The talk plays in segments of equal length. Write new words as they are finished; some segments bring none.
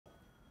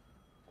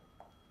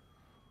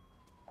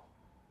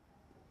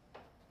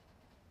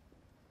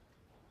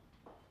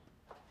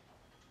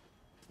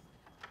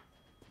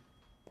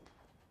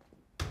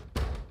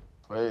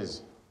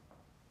Please,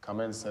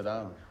 come in, sit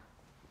down.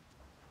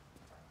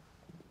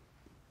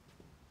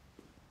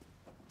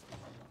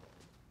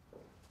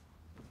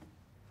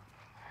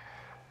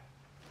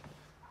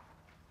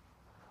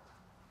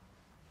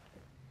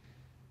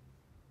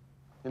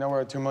 You know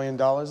where $2 million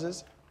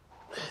is?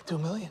 2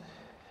 million?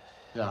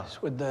 Yeah.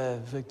 It's with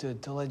Victor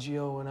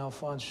Taleggio and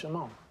Alphonse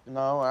Simone.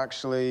 No,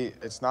 actually,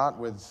 it's not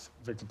with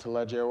Victor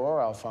Taleggio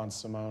or Alphonse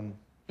Simone.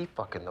 He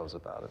fucking knows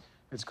about it.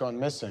 It's gone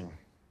missing.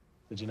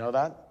 Did you know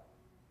that?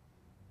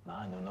 No,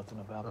 I know nothing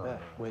about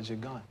that. Where's it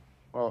gone?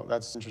 Well,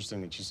 that's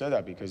interesting that you say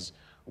that because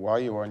while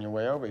you were on your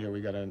way over here, we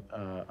got an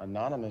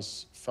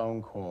anonymous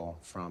phone call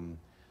from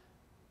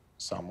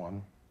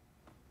someone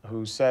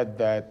who said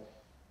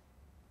that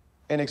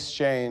in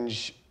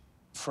exchange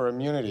for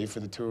immunity for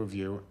the two of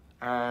you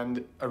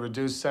and a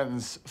reduced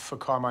sentence for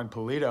Carmine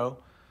Polito,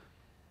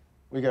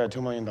 we got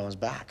 $2 million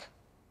back.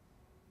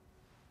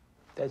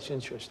 That's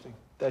interesting.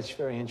 That's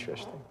very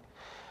interesting.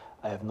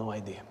 I have no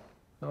idea.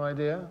 No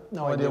idea?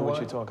 No idea what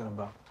you're talking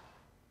about.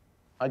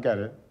 I get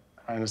it.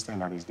 I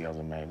understand how these deals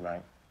are made,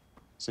 right?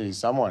 See,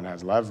 someone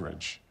has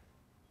leverage.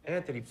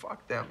 Anthony,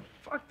 fuck them.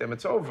 Fuck them.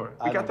 It's over.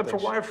 We I got don't them for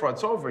think so. wire fraud.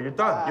 It's over. You're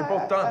done. You're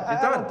both done. You're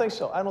I done. don't think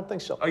so. I don't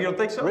think so. Oh, you don't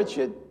think so?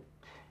 Richard,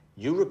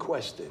 you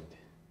requested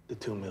the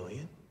 2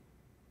 million,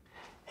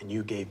 and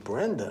you gave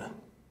Brenda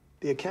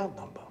the account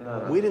number.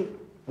 No. We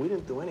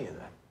didn't do any of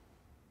that.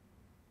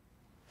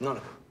 None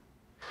of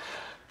it.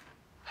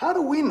 How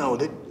do we know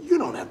that you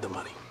don't have the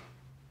money?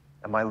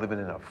 Am I living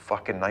in a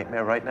fucking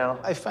nightmare right now?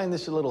 I find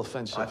this a little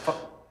offensive.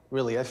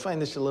 Really, I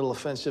find this a little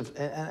offensive,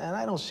 and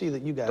I don't see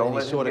that you got Don't any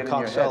let him sort get of in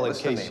your head. cock-solid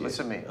Listen to case me.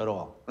 Listen to me. at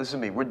all.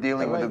 Listen to me. We're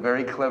dealing All with a right.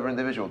 very clever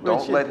individual.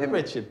 Don't let him...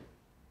 Richard,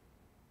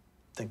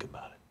 think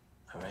about it,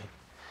 all right?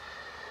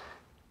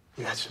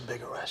 You had some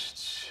big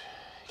arrests.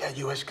 You got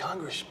U.S.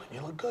 congressman.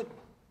 You look good.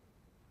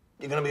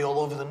 You're gonna be all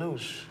over the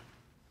news.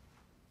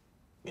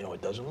 You know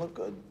what doesn't look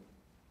good?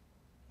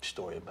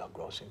 Story about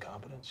gross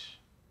incompetence.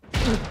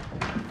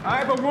 I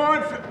have a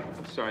warrant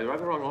for... Sorry, do I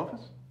have the wrong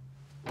office?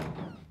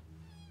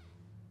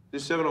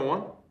 This is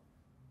 701?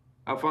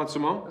 Alphonse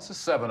Simone? This is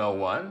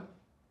 701.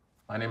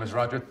 My name is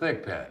Roger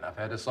Thigpen. I've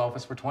had this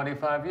office for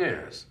 25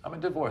 years. I'm a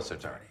divorce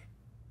attorney.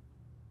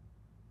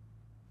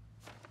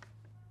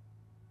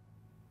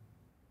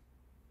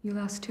 You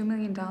lost $2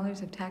 million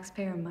of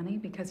taxpayer money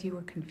because you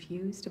were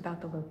confused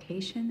about the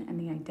location and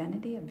the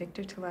identity of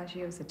Victor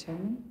Taleggio's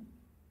attorney?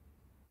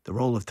 The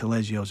role of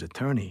Taleggio's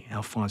attorney,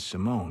 Alphonse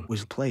Simone,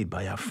 was played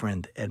by our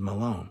friend Ed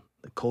Malone,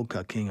 the cold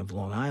cut king of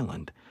Long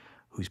Island,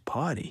 whose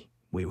party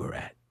we were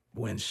at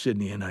when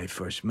Sydney and I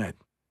first met.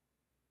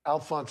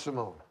 Alphonse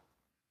Simone.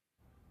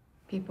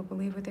 People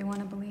believe what they want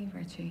to believe,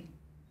 Richie.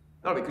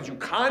 No, because you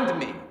conned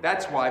me.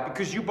 That's why.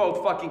 Because you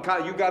both fucking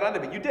conned. You got under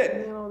me. You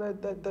did. You know,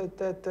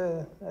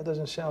 that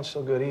doesn't sound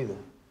so good either,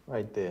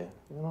 right there.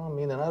 You know what I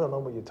mean? And I don't know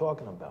what you're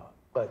talking about,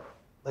 but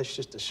let's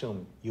just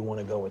assume you want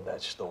to go with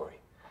that story.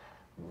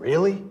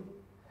 Really?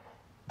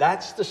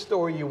 That's the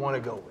story you want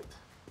to go with,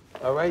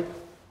 all right?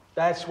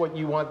 That's what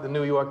you want the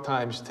New York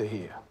Times to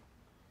hear.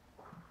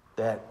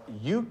 That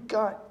you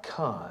got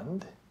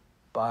conned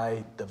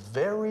by the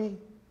very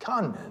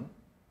con men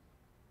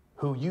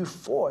who you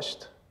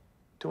forced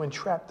to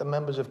entrap the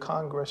members of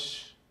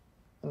Congress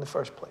in the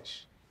first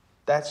place.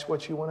 That's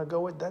what you want to go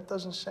with? That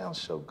doesn't sound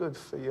so good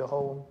for your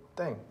whole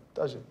thing,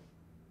 does it?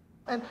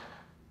 And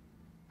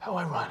how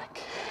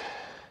ironic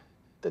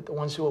that the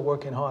ones who are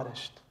working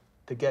hardest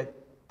to get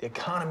the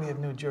economy of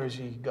New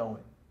Jersey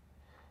going,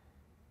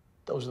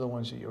 those are the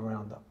ones that you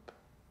round up.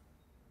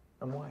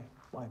 And why?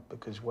 Why?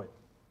 Because what?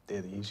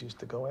 They're the easiest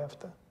to go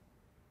after?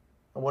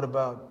 And what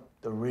about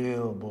the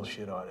real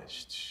bullshit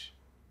artists?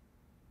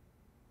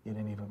 You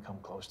didn't even come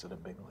close to the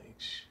big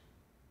leagues.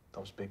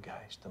 Those big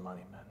guys, the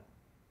money men.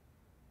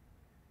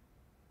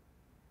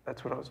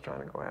 That's what I was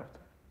trying to go after.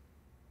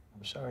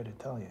 I'm sorry to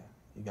tell you,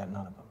 you got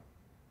none of them.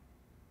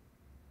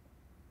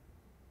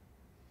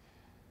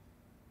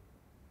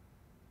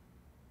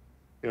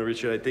 You know,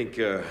 Richard, I think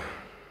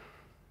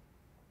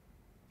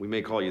we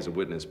may call you as a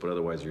witness, but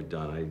otherwise you're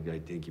done. I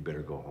think you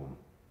better go home.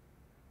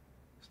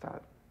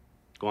 Stop.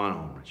 Go on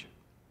home, Richard.